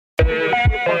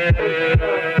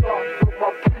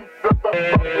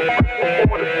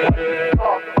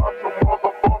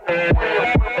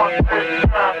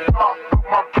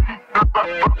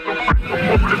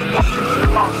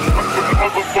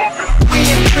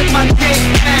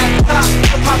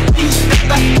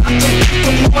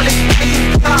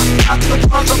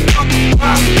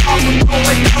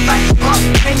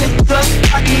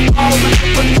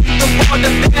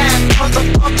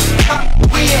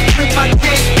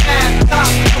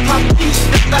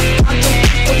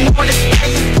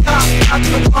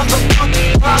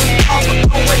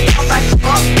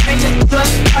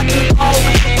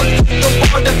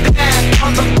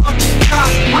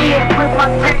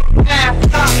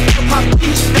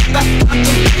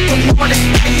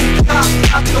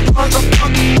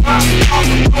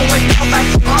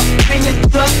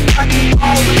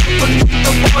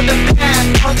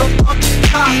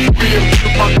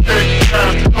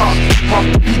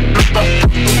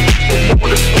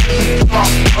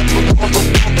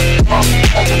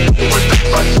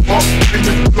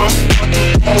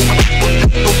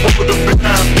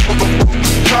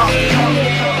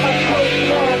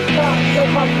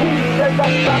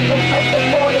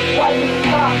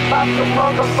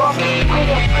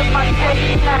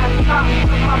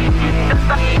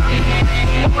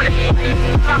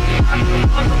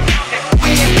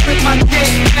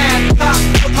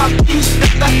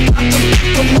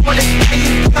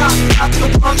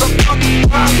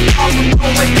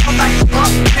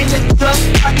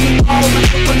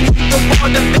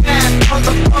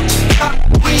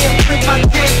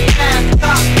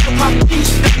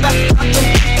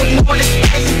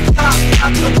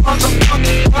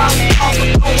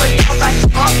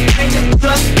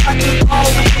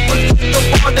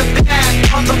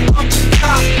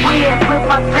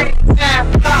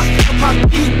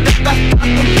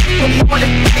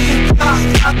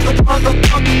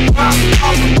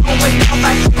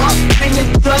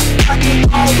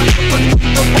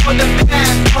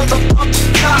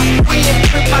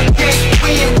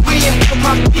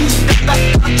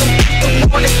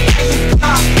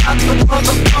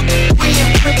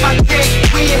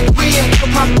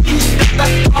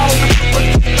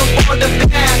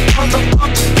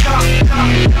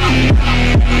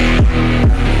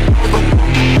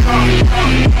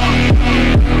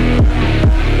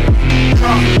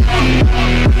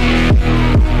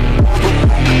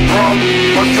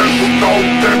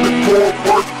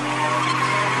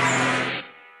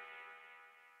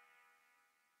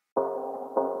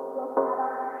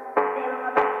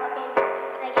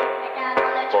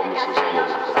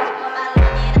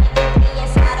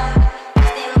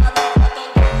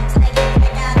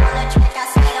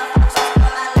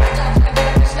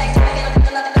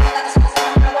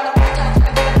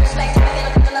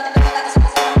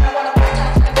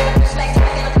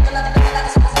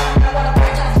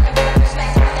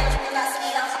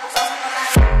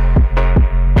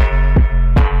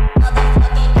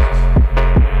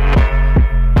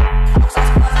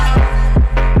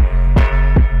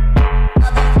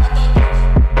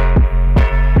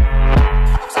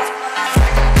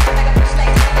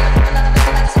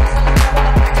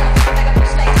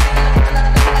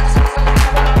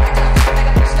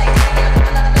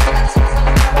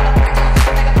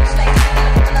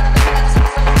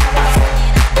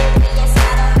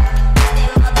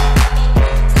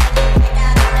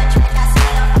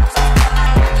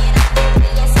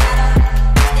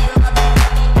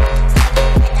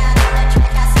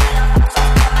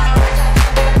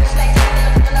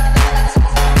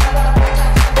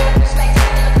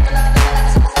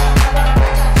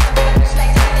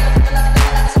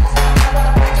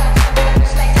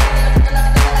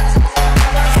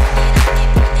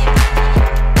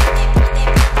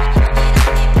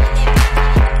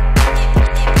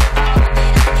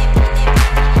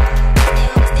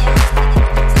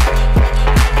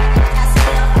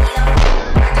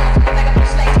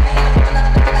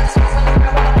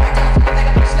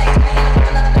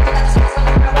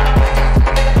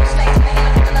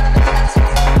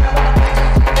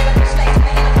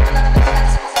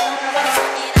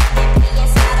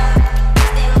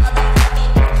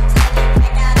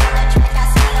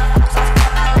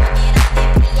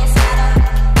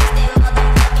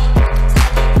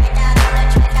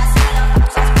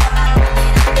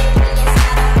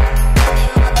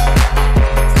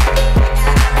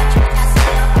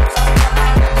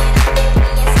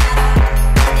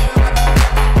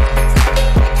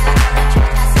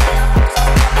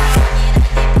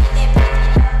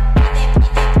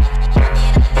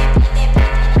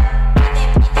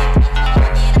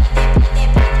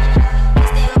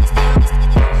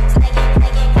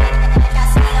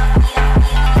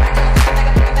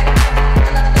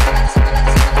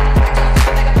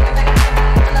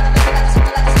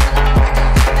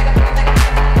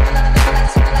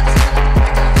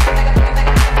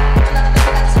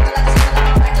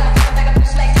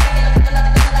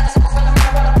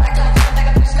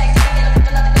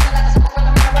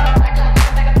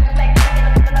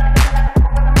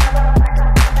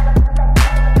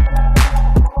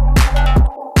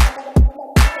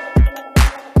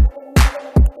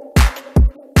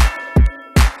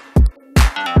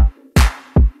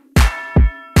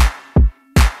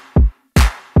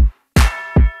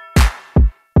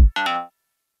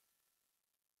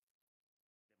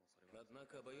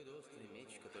Как обоюдоострый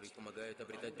меч, который помогает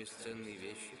обретать бесценные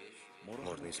вещи,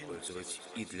 можно использовать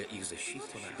и для их защиты.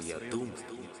 Я думаю,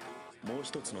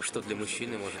 что для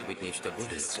мужчины может быть нечто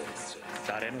более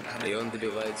ценное. И он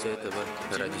добивается этого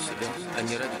ради себя, а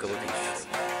не ради кого-то еще.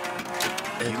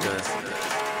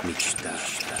 Это мечта.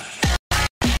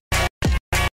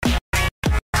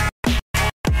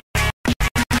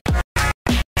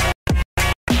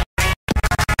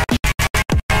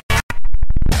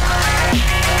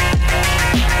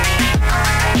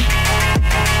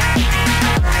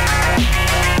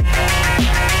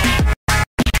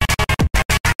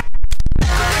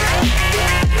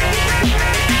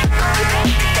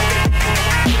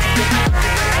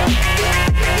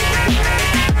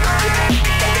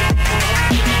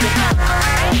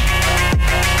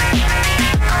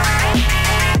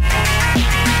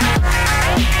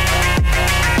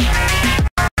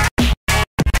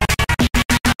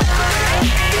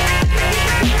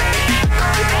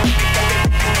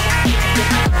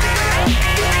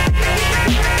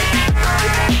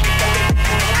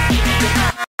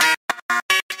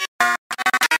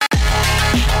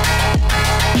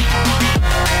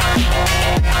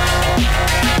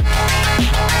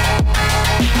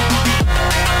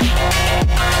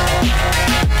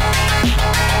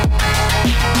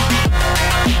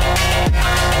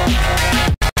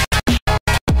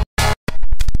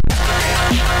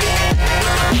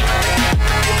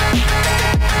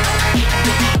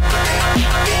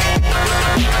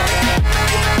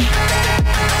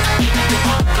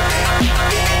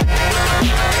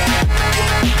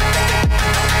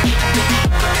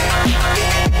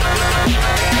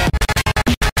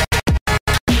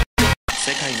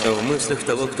 В мыслях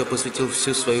того, кто посвятил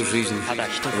всю свою жизнь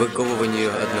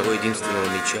выковыванию одного единственного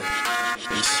меча,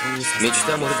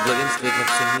 мечта может главенствовать над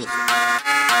всем миром.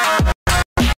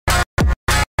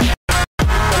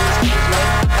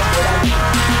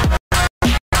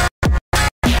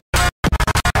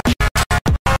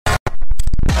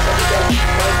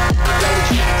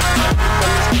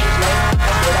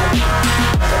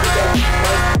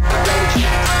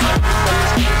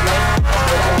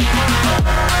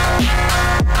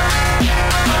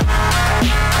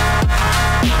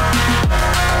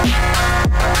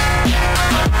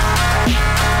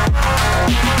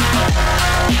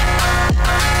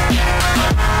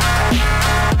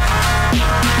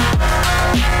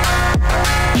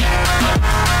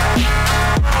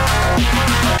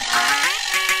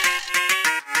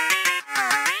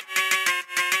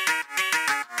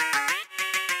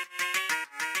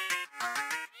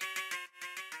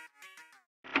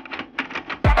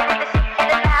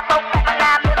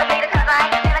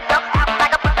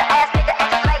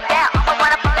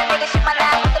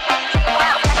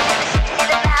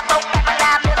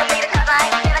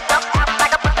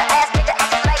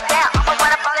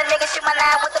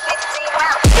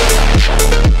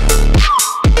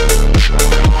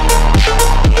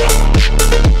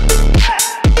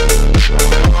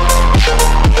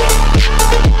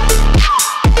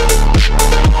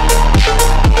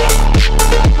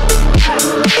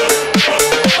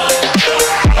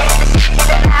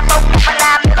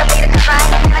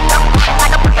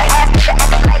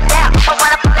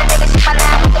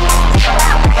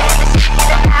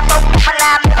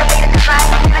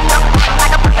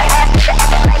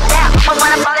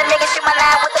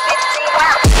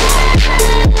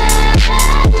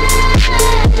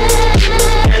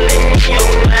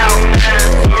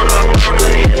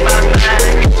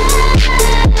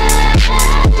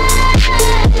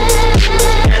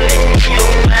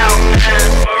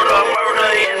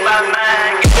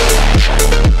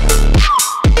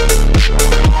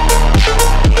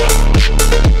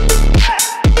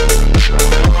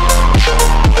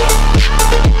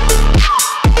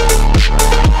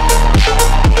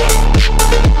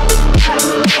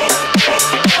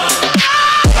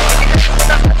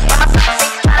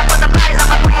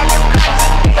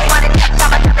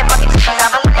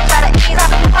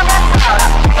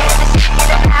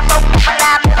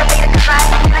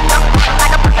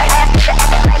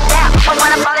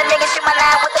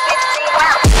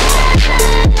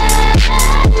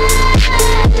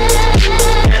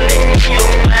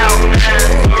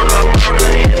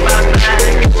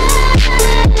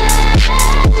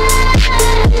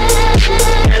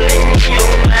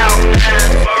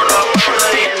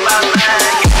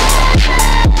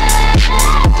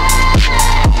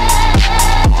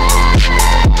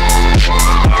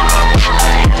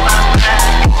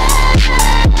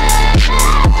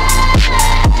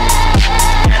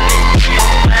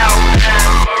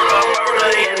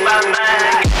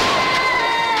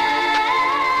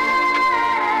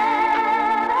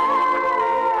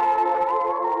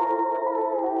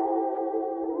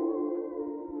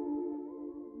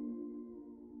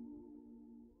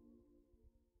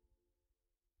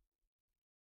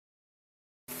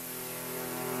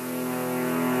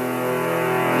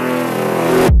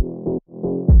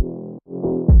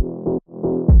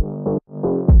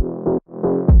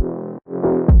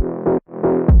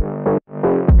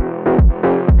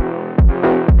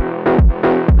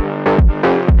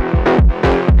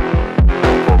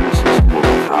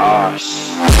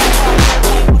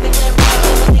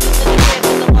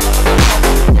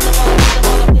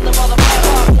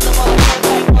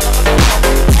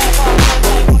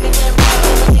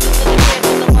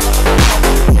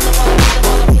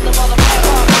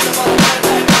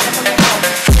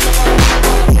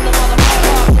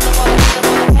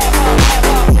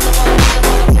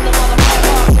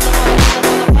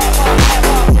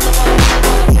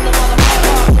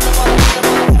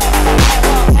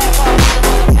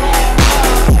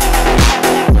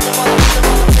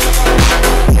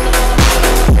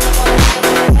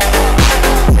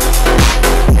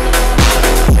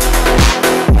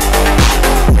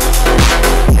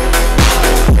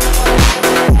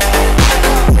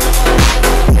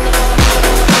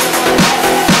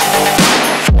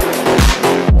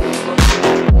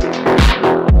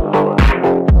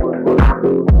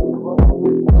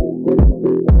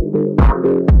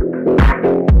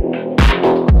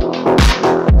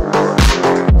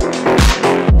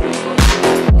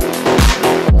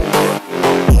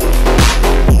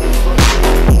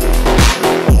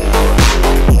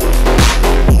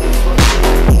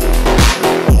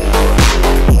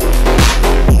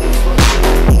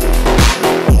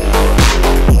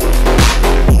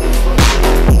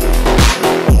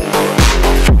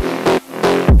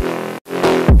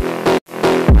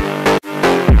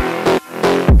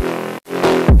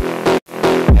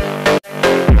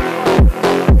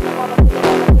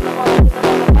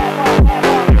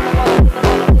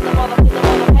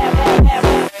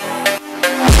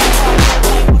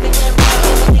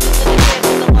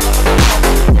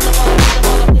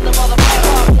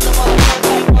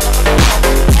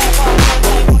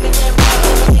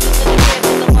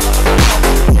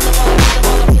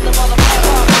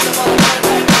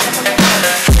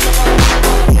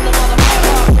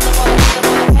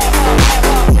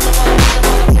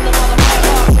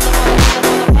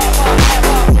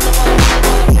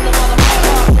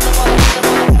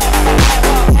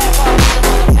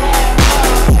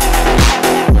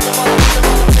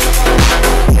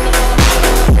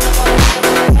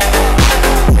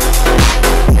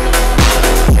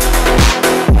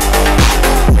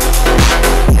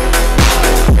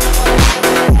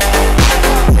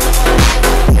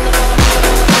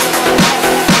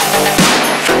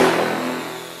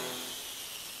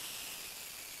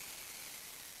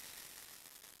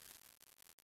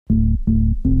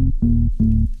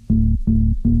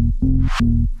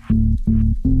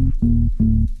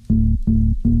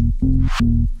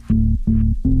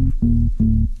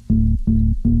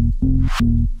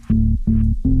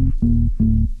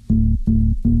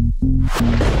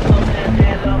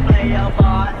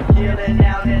 chilling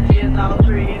down in his own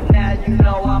trees. Now you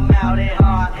know I'm out at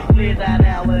heart. Clear that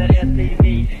out with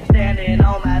STV. Standing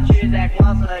on my tree deck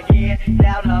once again.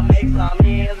 Down to make some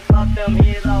ends. Fuck them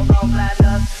heroes on flat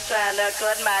nuts. Trying to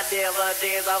cut my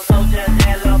dividends. I'm so just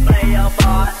as a player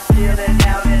part. Chilling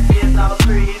down in his own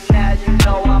trees. Now you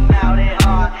know I'm out at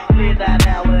heart. Clear that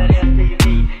out with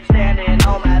STV. Standing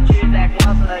on my tree deck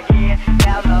once again.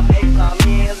 Down to make some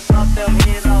ends. Fuck them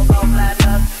heroes on flat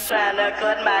nuts. Trying to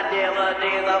cut my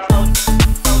dividends. I'm so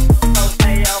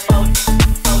player part.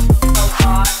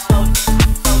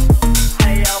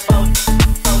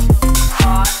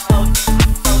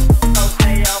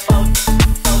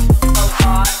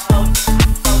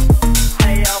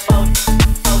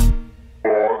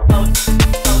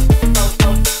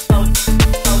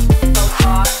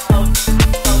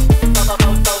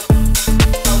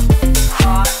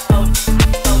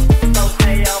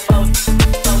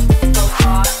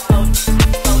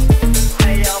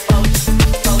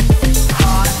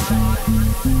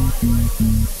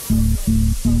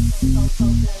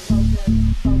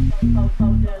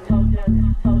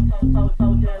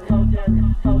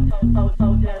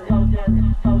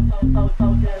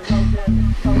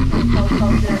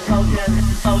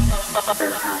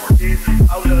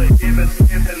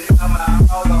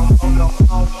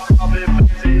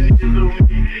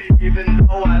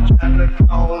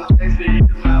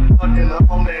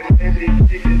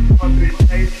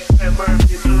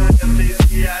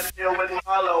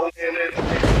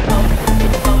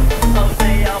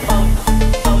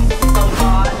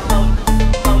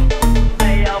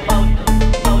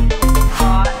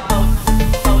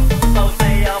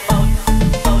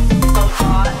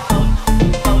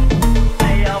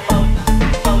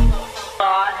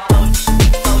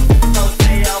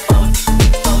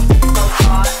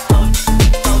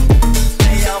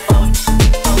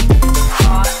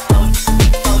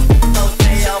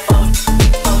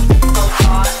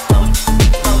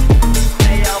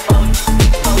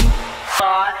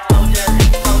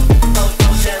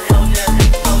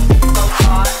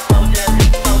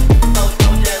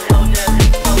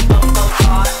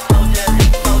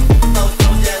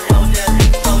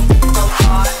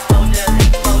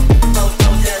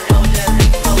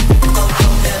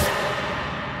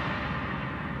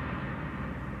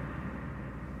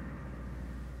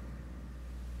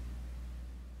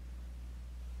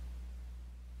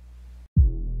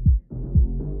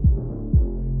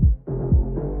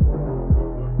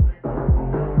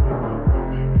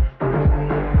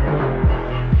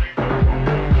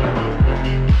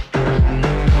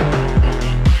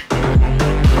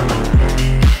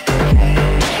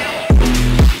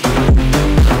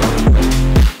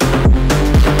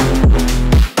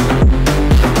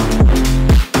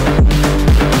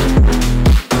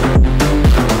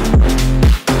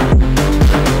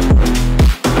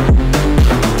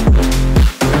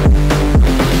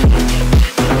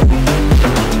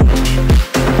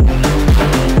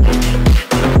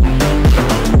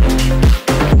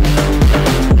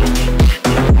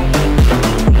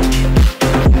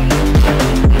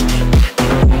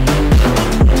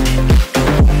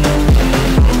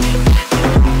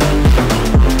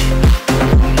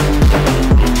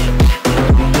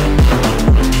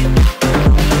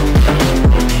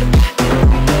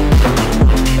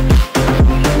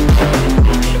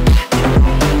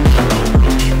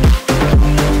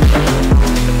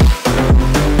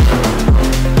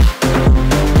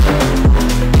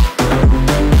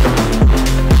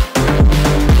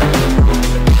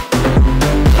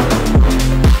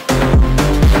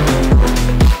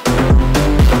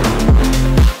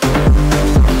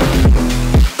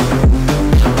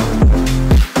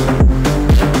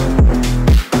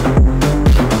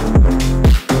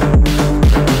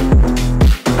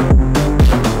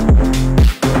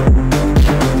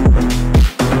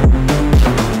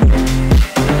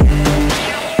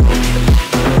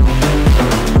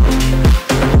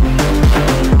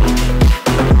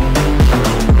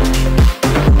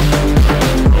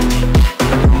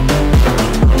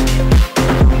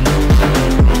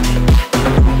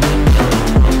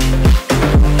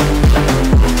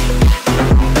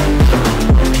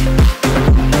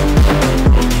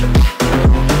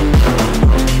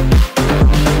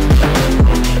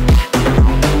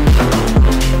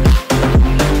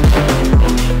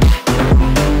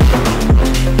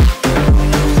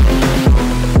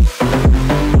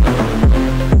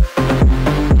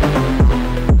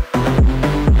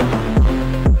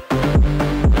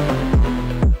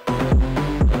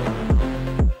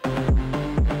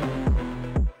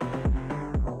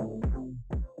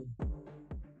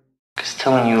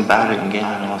 telling you about it and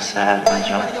getting all sad and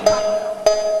jumpy.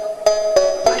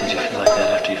 Did you feel like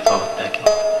that after you fought with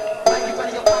Becky?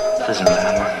 doesn't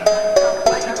matter.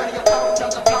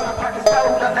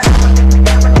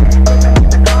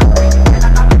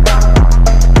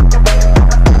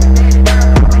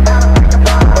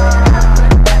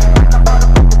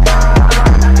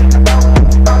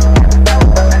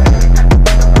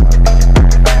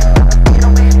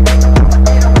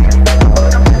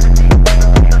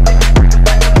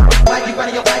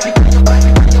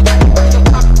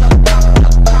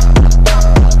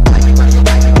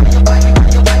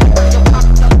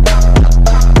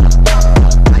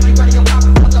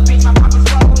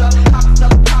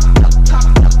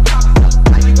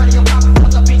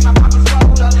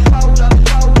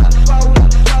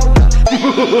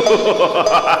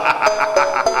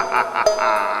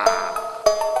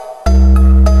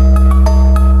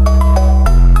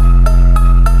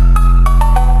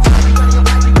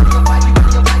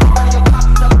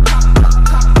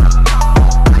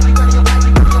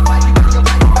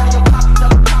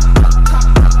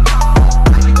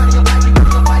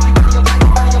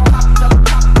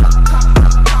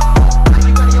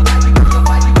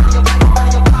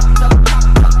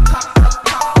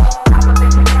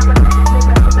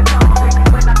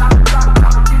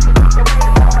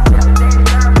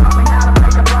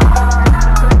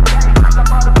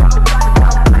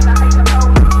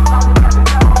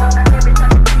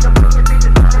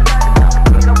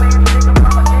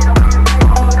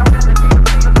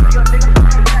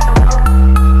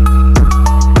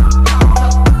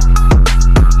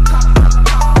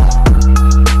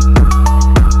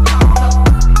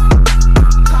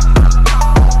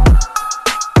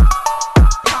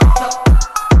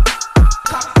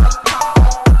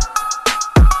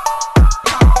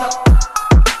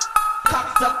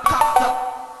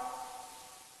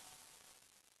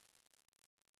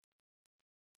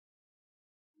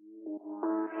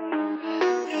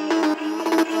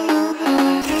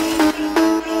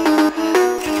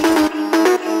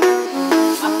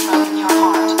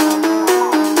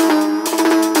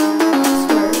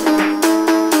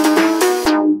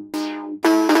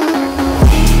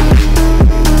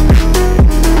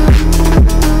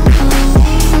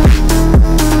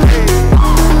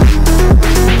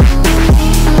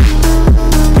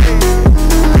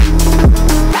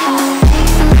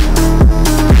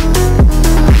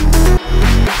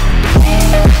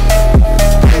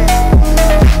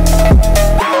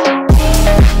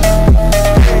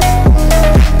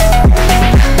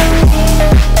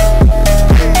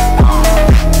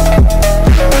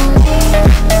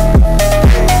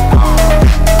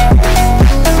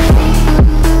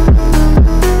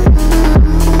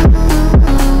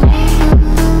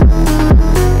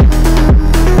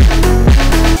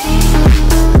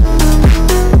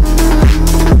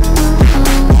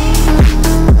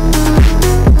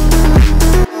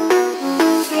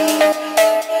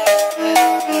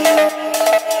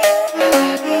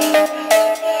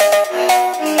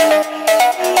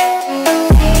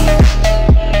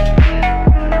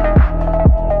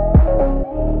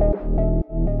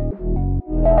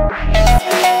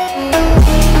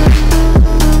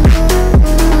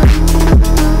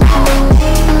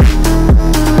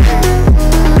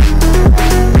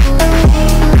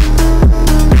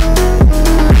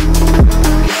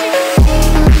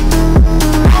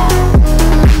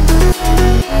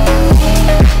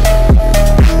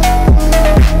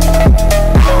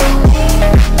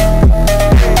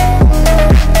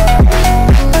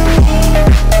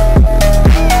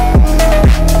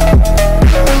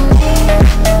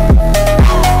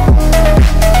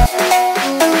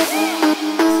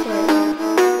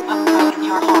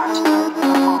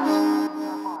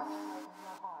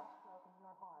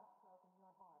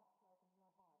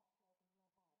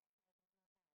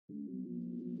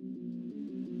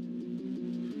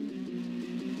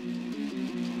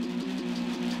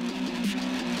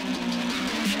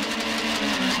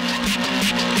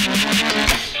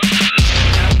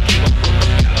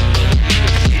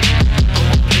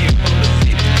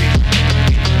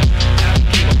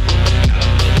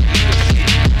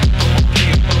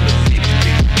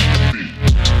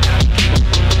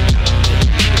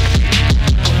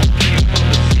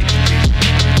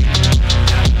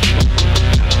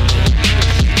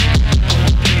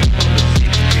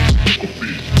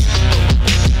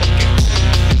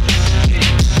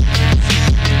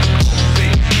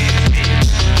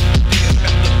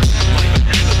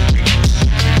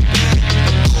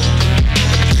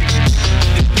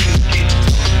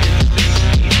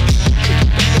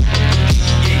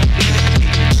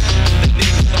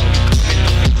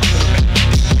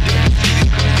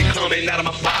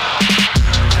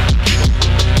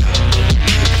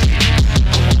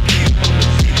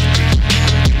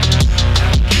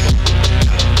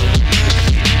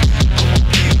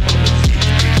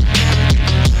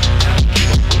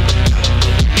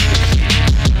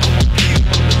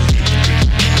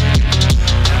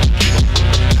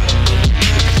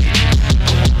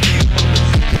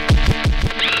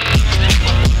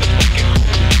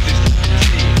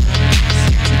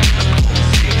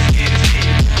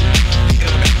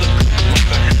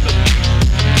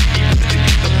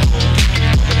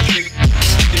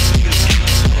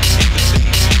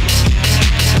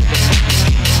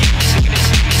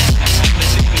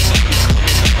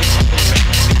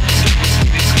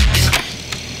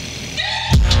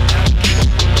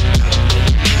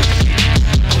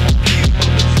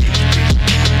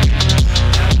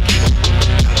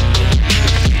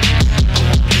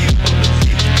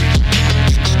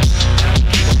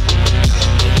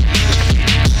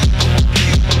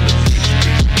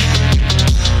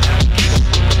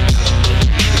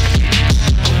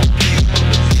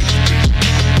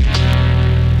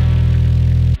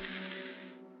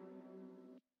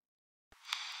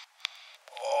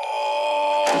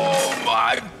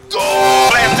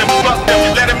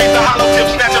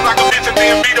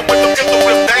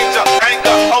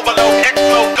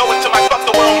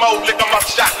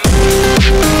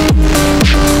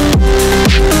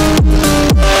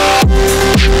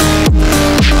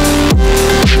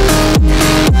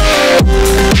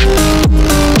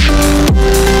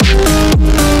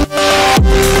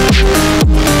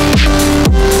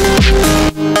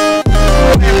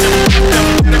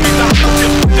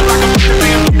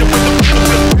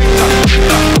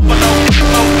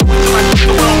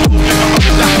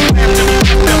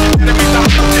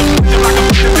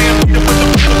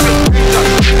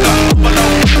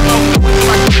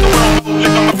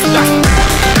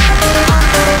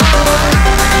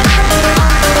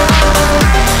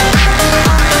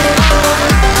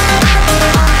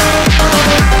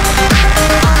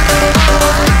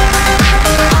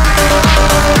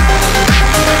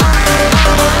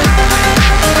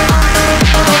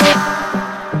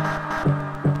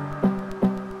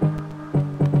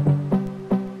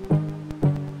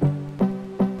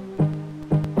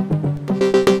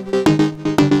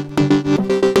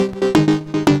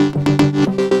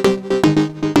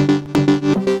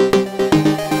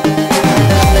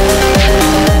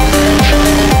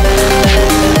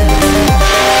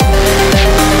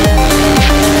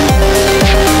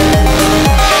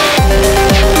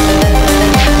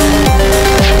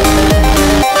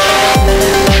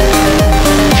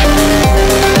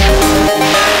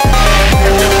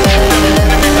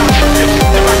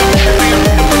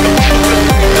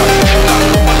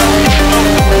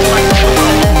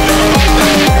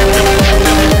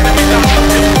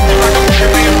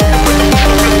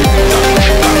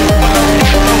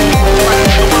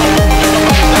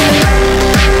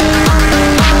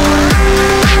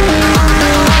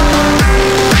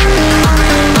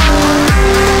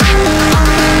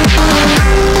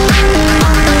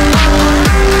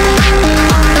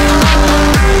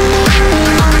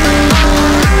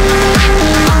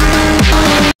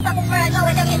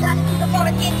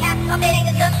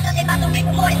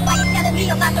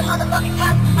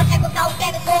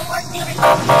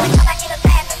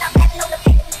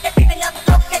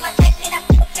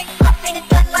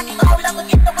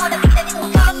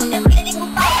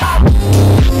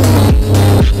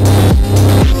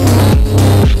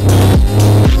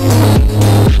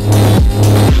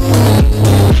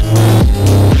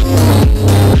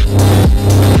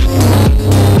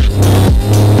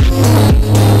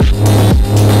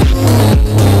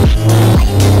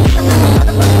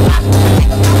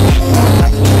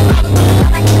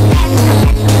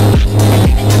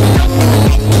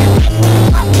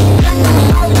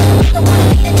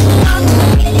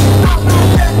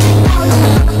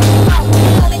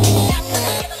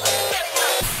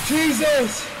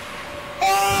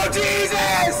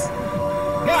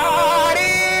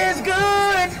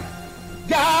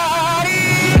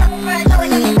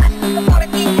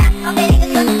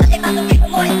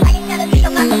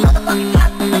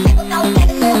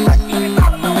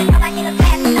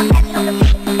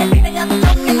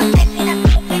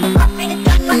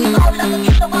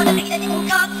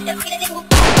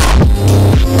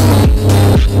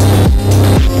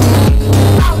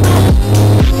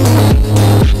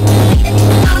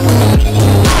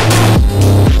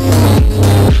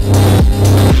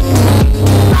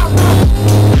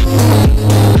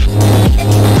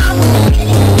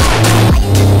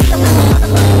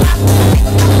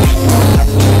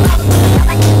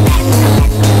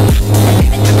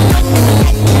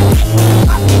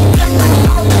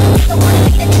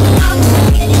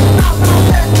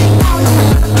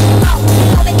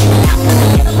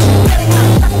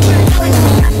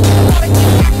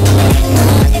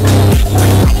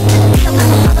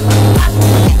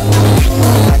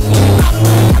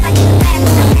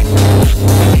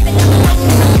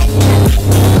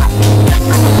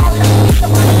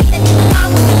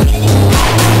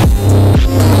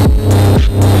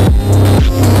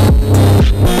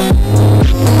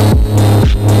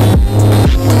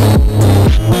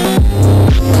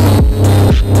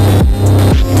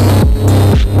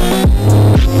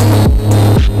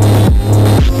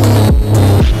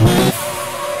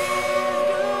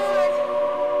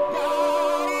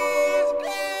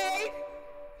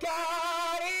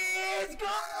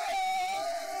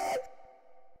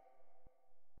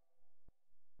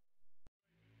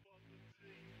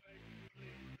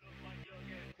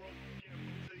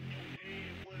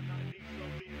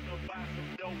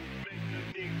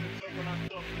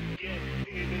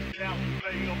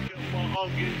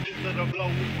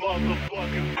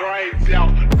 Motherfucking brains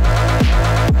out.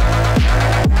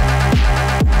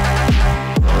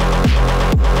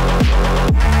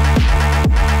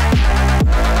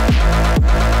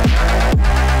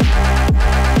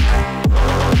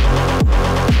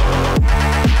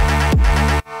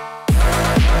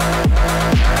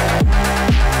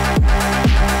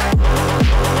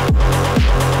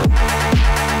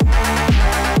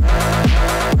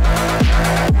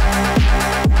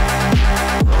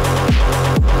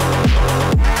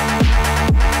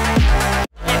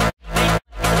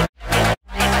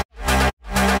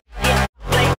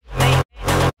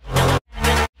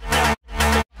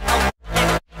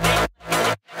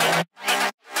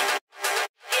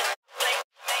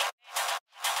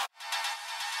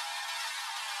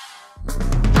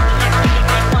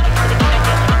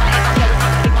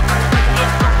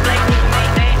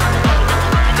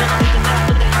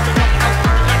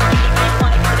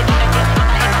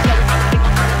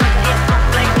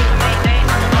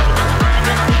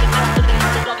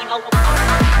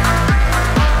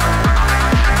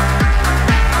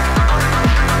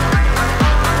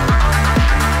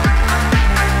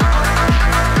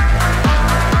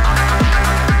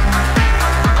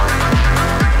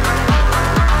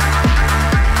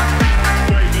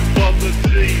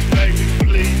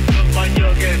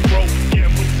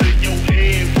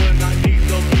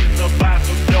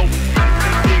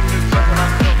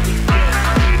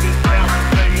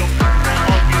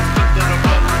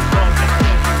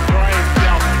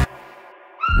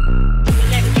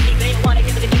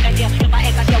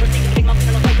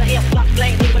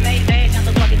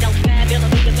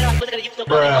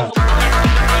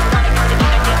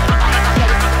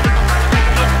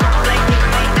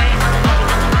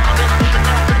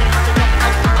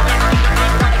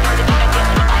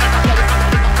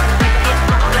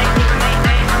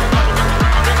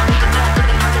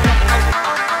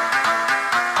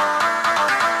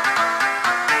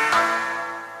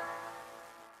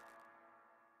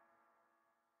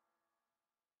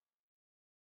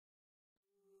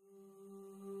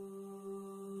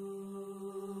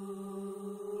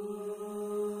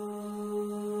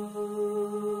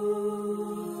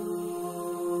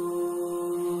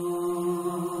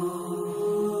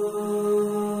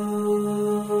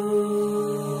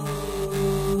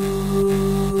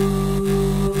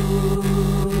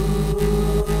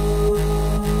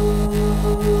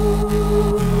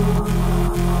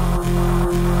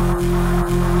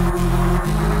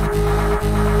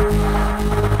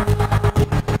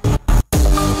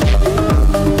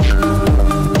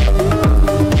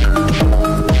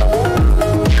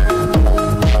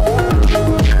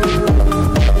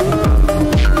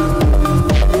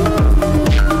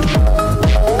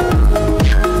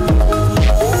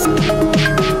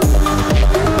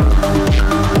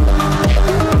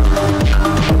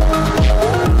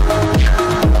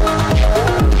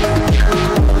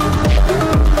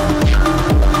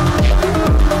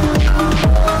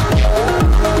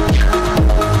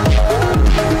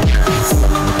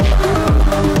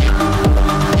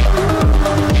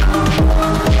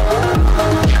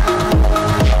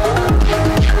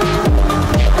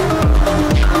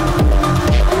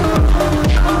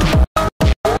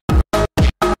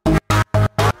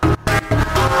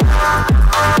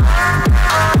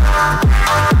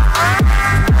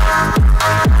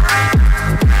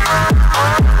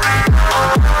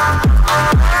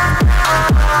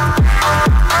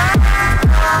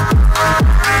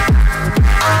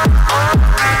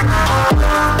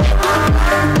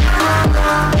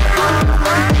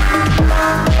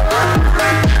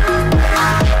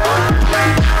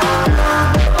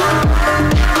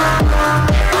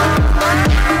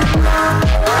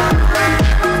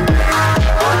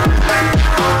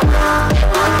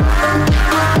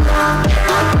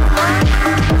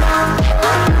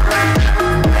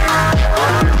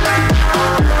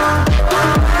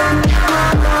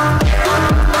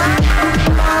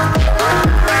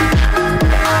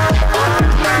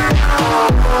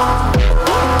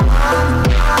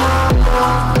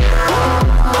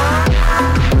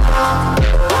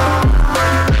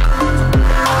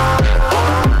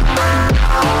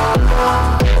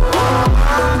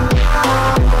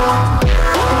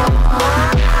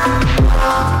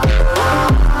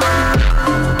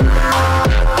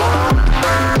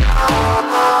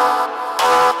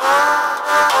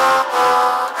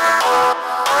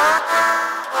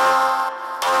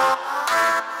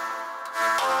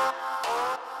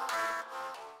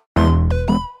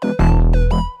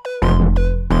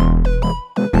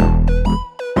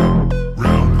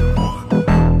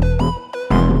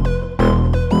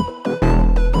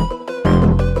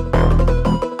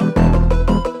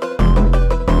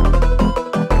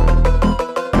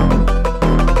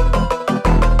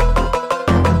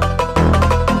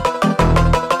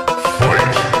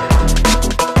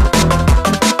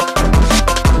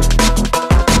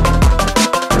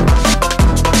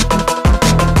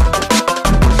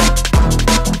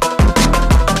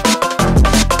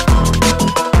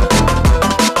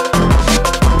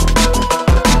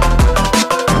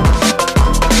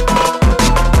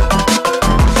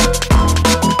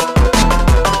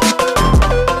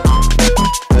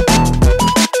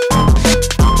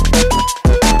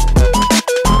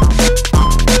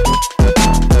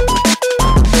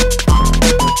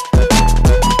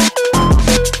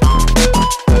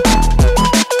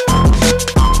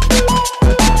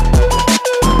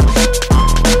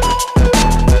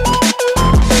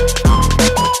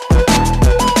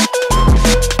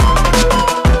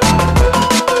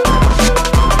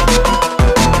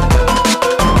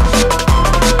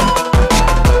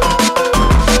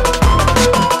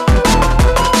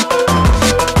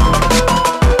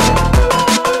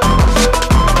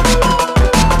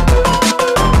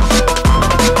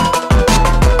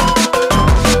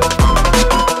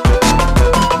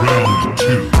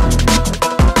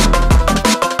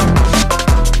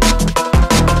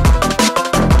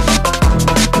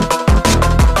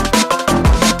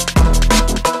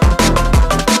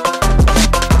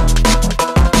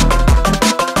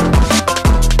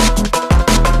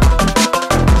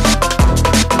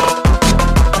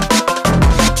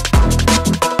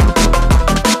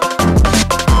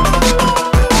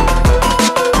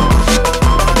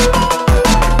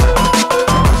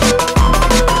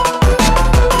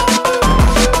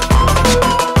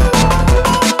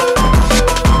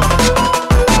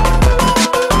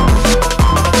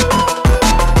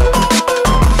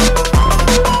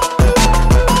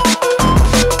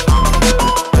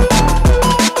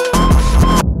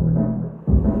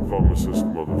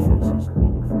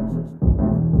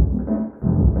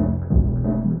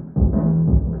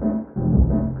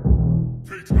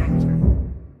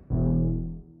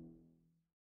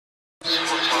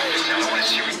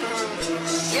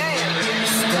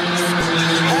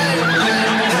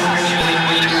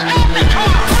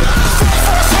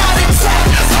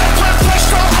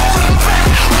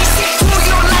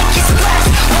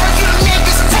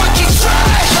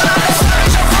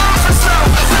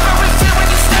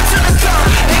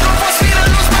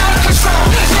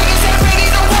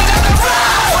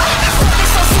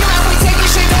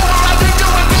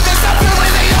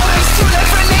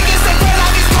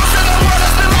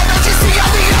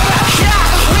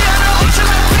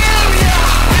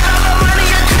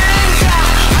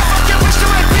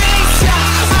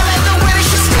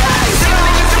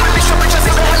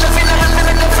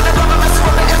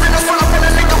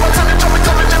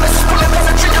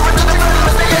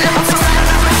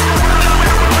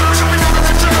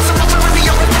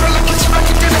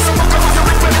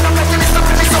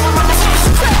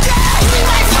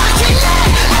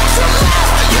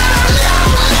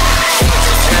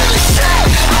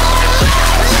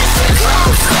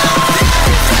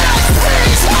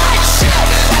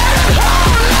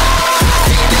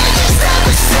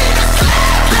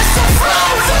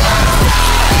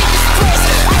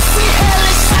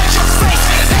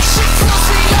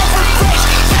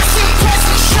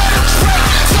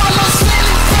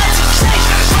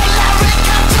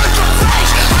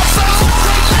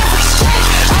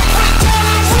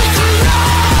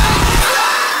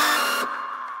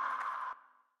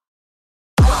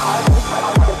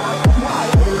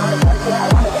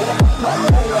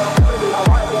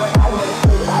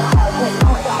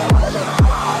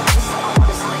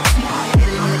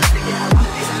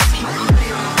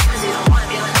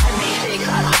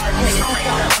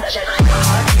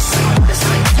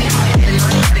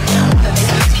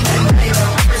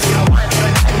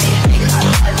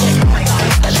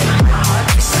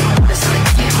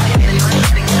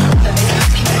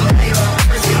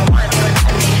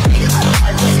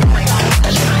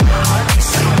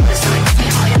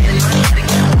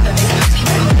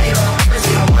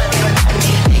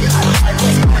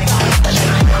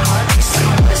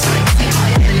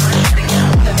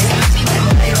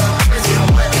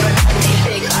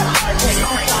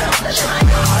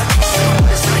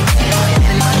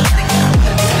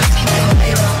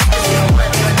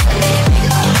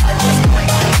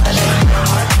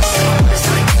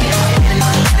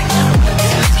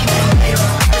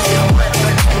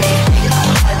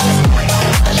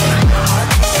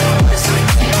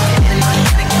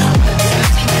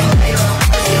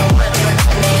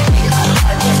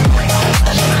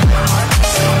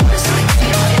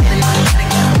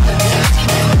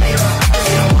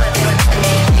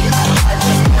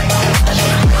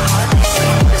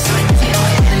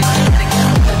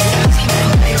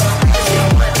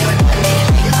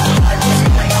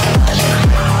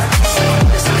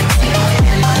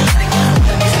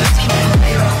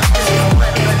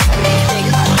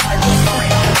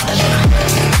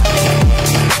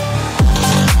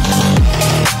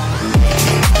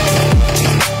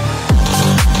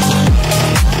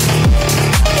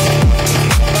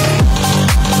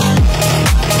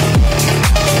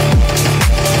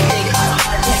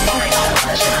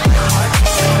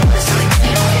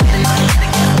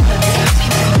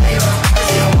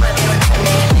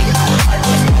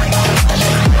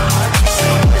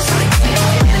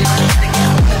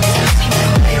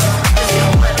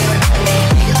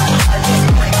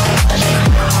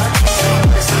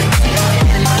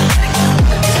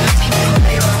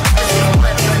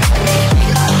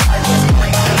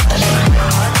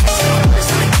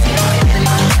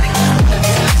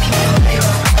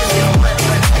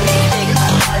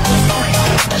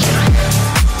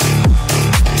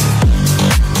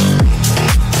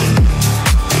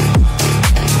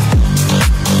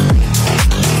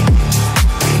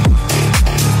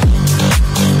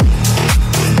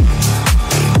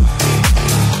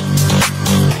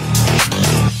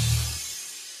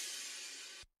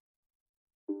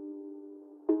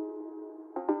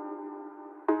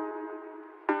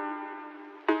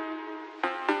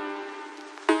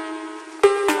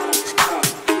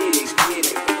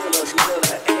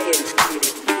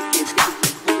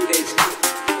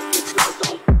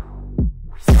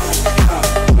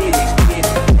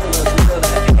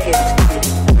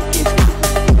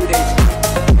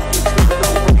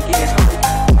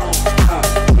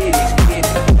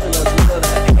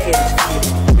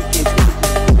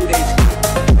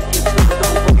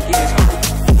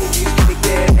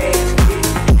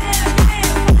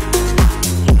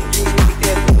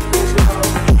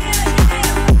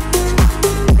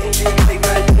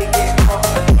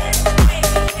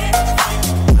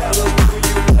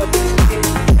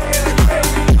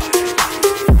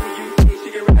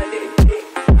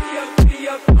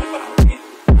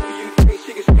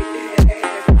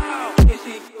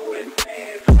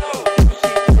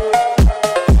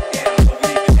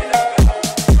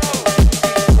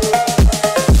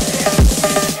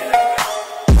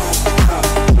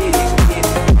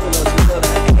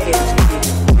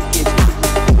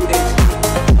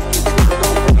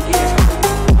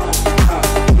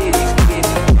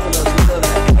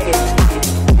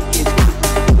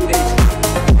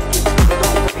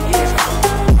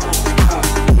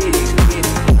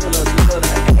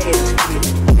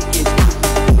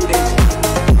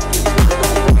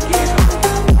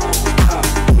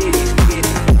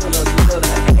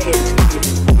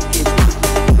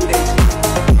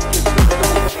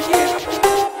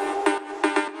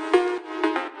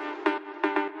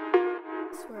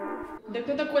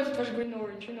 использовать ваш green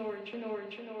orange, orange, orange,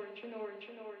 orange, orange, orange,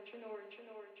 orange,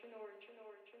 orange, orange,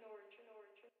 orange, orange,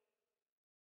 orange.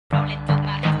 Rolling through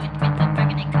my hood with the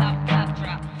burgundy club top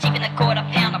drop. Keeping a quarter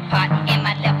pound apart in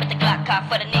my left with the Glock car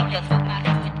for the niggas. Through my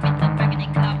hood with the burgundy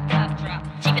club top drop.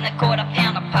 Keeping a quarter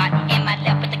pound apart in my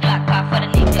left with the Glock car for the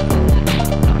niggas.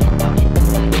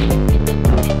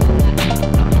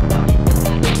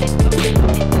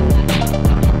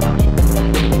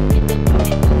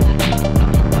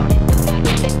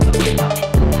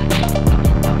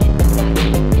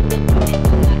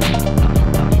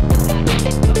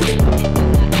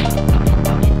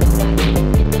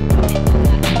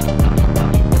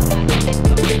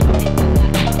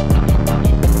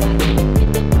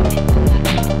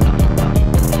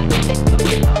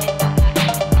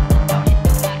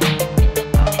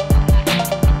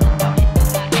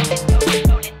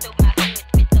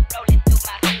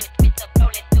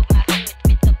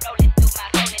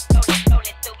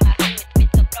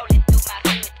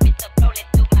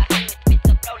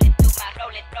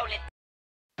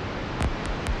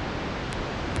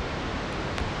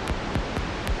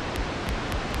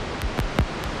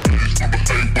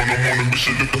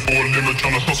 Shit looking for a limit,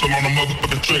 tryna hustle on a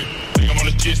motherfucking trick. Think I'm on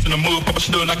the chest in the mud, pop a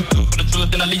stud like a cook for the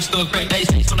truth, then I leave still great days.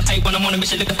 So the hate when I'm on a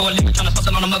mission looking for a limit, tryna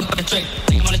hustle on a motherfucking trick.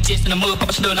 Think I'm on the chest in the mud, pop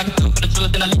a stud like a cook for the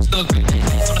truth, then I leave still great days.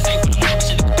 So the hate when I'm on a mission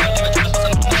looking for a limit,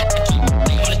 tryna hustle on a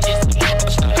motherfucking trick. Think I'm on the chest in the mud, pop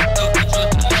a stud like a cook for the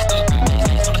truth, then I leave still great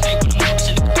days. So the hate when I'm on a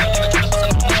mission looking for a limit, tryna hustle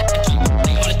on a motherfucking trick.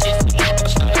 Think I'm on the chest in the mud,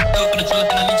 pop a stud like a cook for the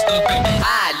truth, then I leave still great days.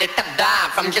 I lit up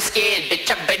down from just scared, bitch,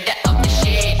 I better up the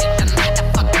shit. The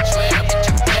motherfucking trail, bitch,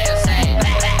 I'm real sad.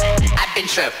 I've been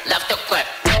trip, love to clip,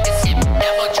 this hip,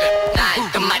 double trip. Nine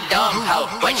to my dumb hoe,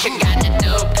 what you gotta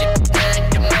do? Clip nine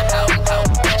to my home hoe,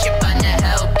 bitch, you on the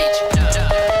hell, bitch.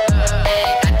 Hey,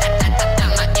 I'm in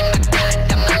my gun,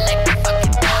 I'm like a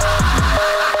fucking dog.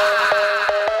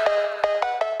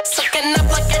 Sucking up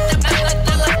like at the back, like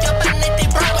the left, your vanity,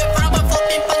 problem,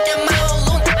 flipping, punk, your mouth,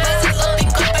 loon. Massive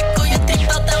loving, go back, go, you think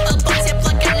about that, the bones, you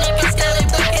plug in like a scally,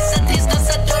 block, it's a tease, no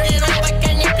satori, right back,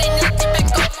 and you bring your tip and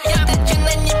go. Я тычу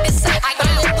на небеса,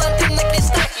 палим планты на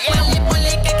крестах, мали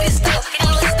пули как кристалл,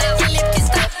 ЛСД или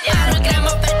киста. Пару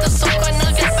граммов эту суку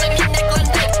нафиг по меня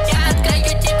клондайк. Я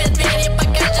открою тебе двери,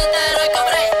 покажу дорогу в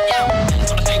рай.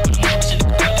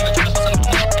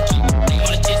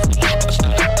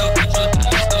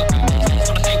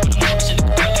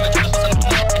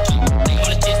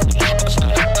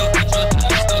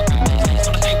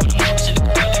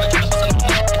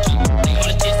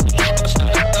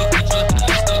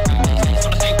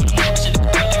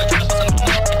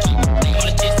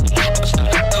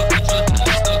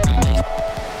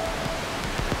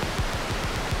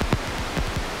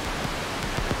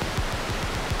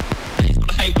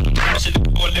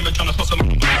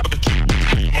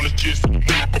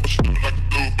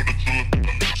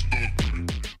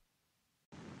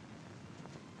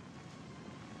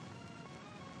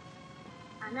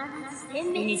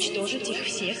 Уничтожить их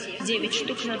всех. 9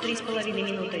 штук на 3,5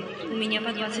 минуты. У меня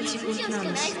по 20 секунд на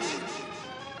нос.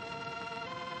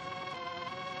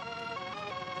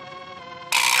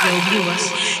 Я убью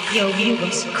вас. Я убью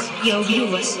вас. Я убью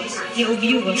вас. Я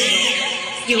убью вас.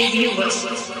 Я убью вас.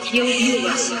 Я убью вас. Я убью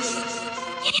вас.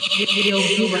 Я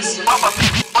убью вас.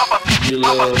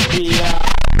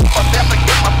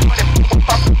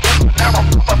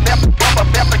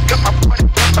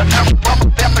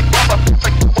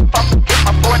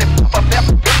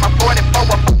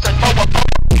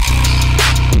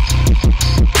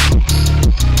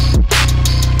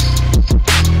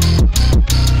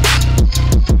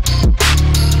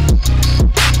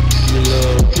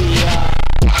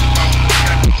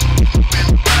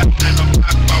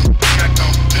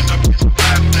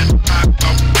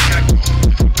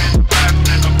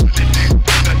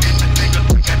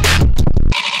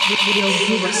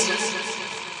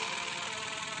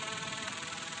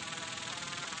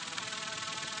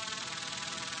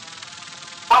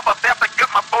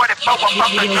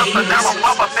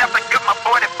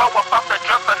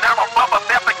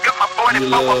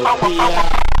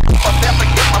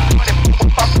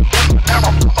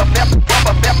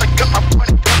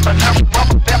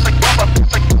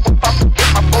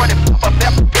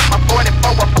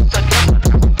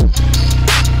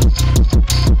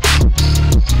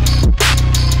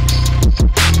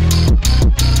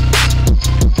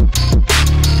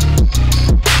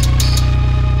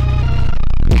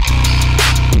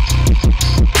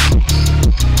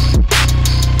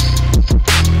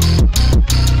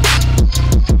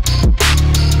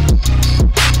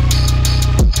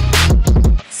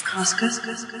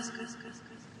 Сказка.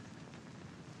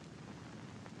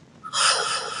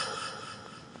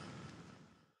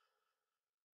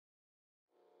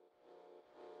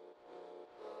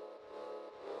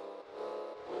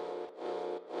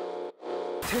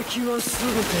 敵はす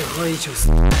べて排除す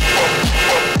る。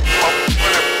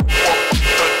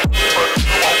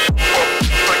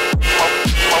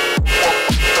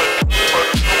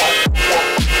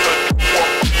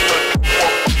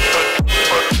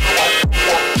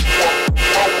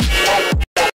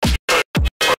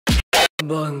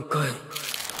挽回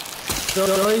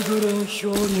大グレン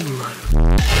氷林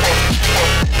丸。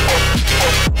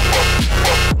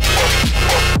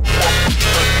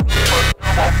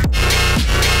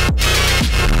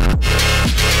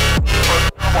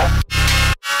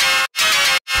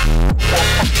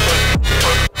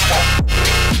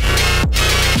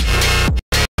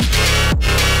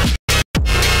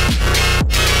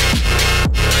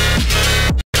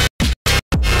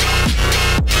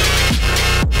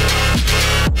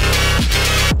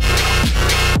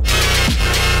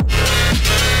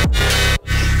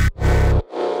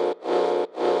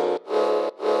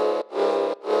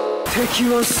敵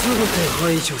はすべて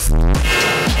排除する。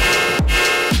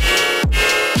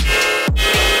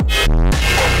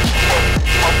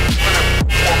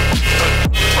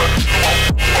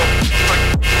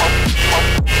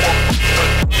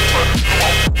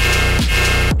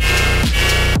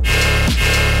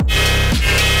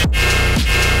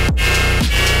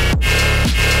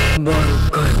挽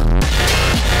回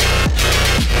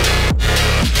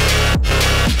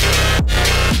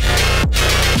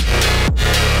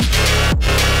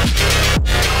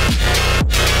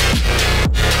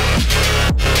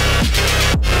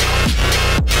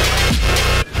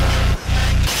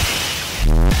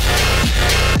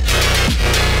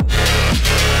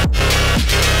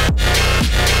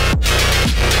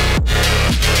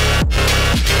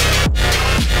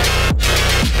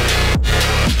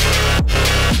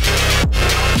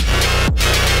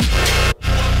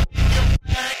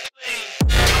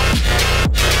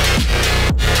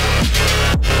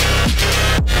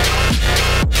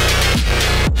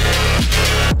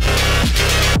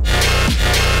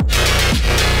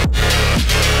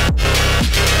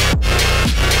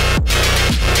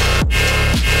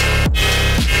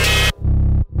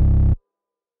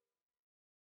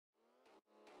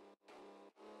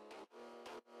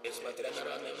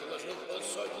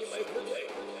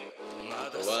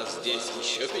Вас здесь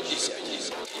еще 50.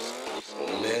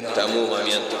 К тому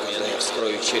моменту, когда я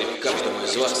вскрою череп каждому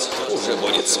из вас, уже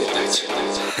будет светать.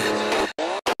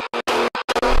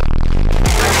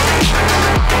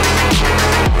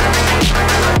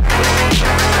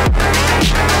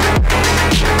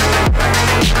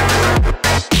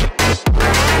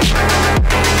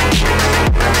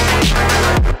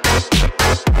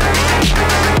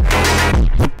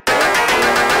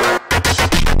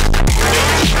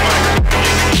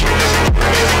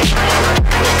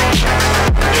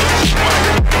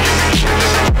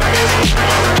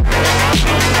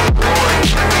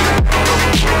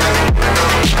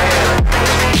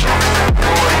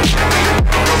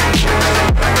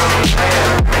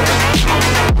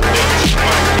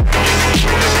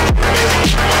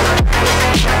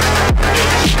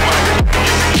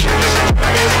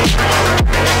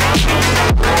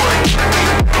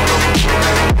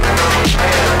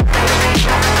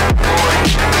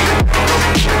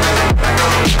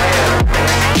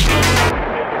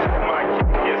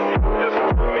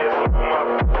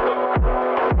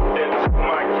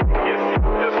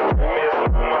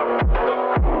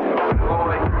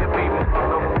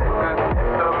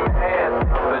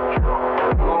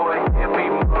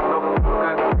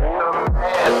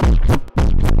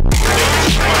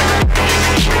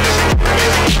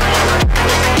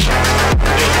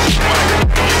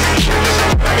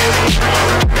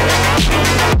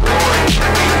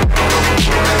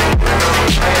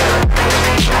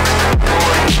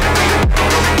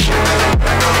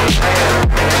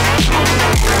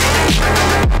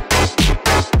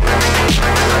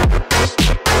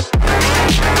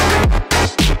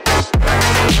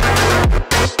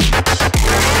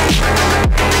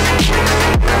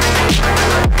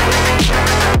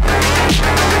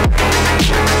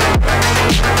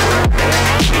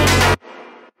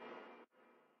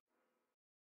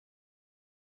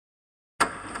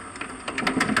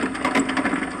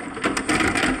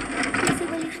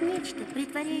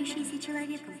 притворяющийся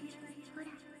человеком.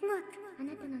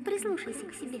 Вот, прислушайся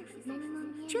к себе.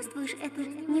 Чувствуешь эту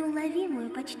неуловимую,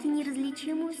 почти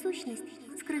неразличимую сущность,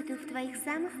 скрытую в твоих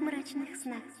самых мрачных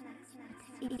снах?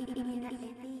 И именно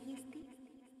это и есть ты.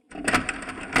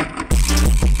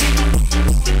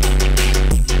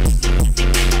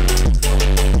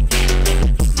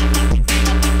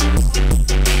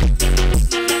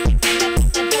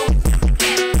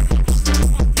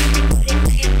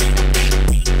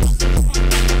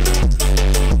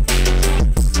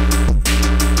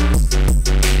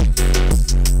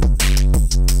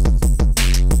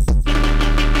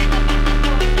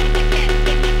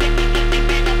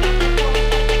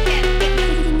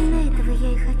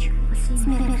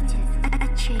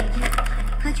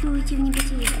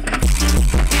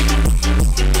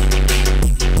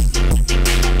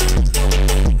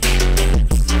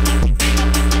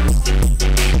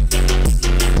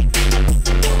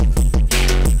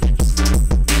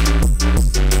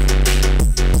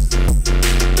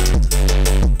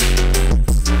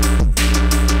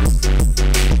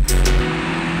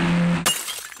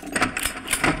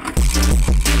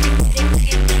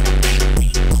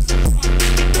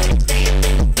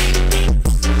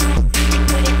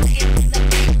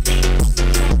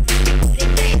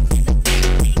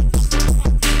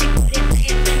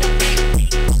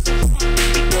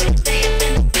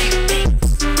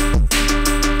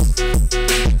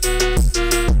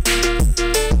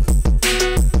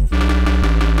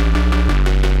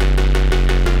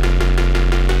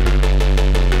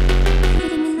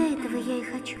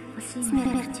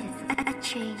 смерти,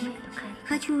 отчаяния.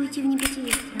 Хочу уйти в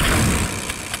небытие.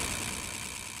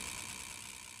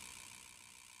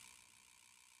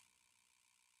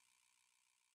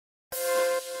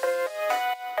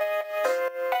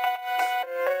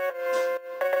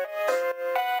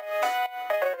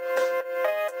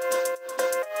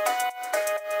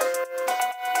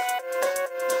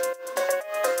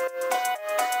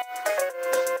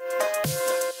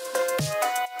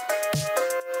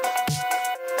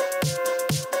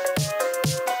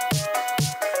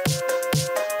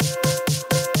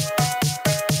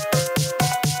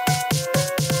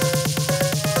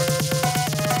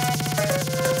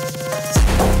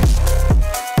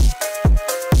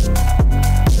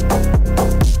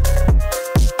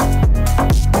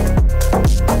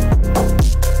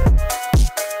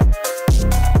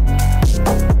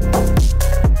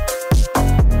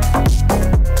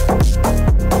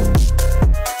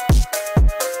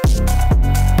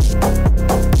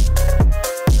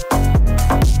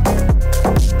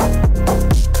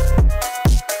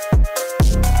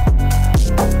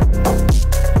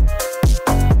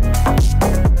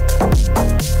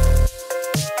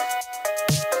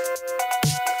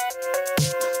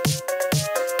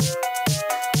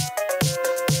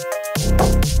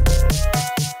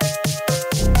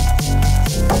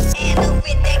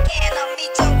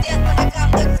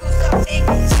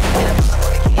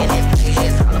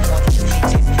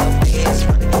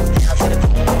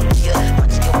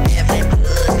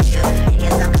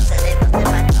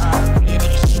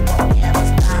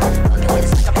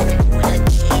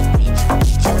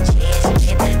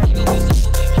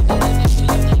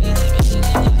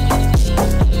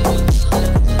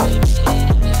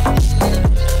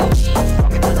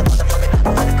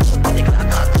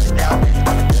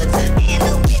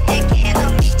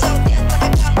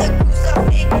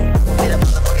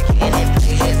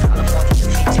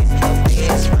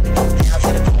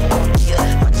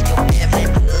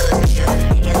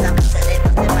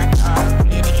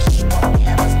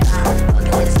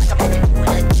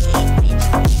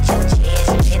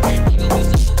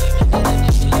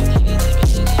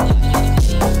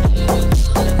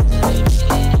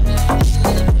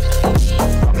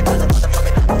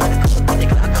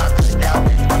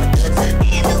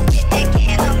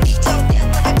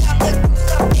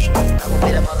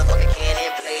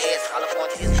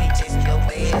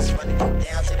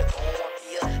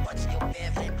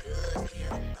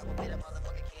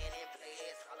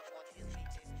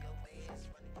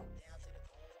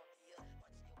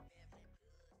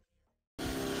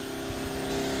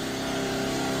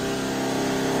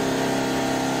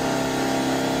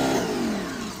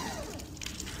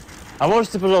 А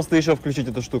можете, пожалуйста, еще включить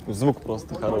эту штуку? Звук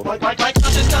просто хороший.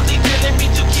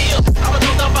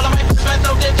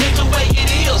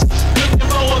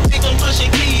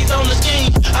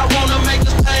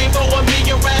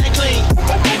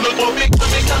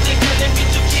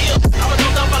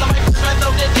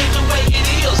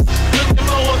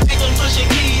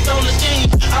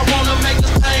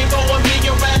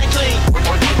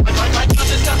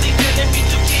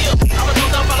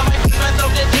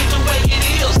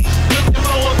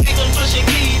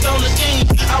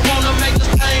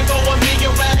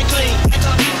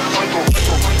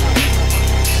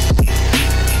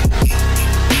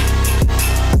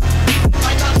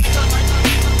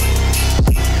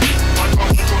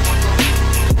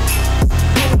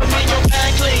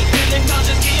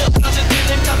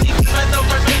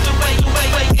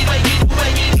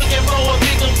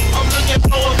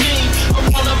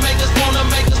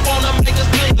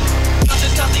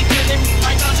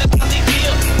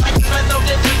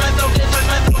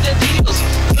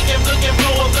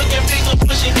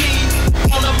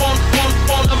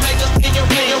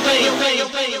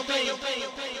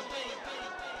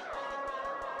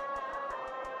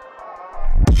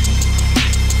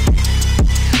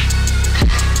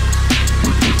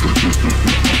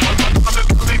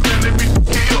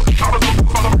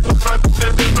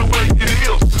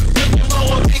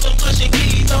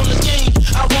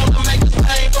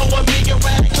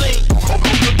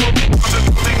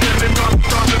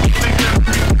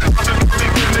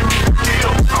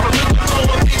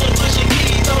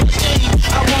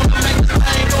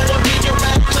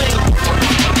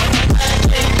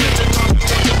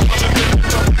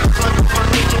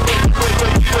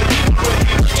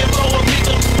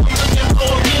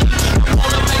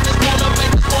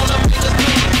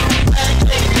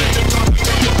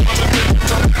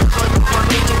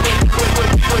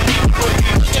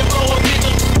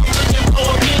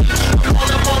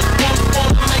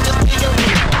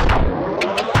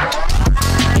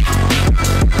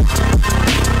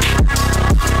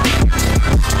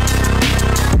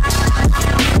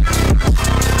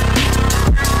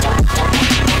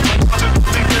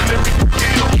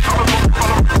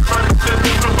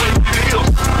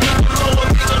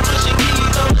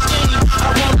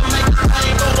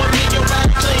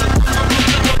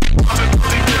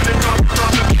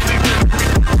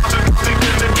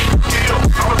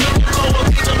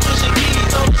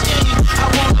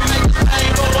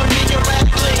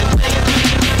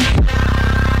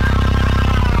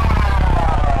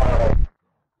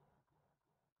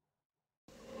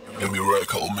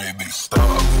 echo made me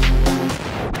stop.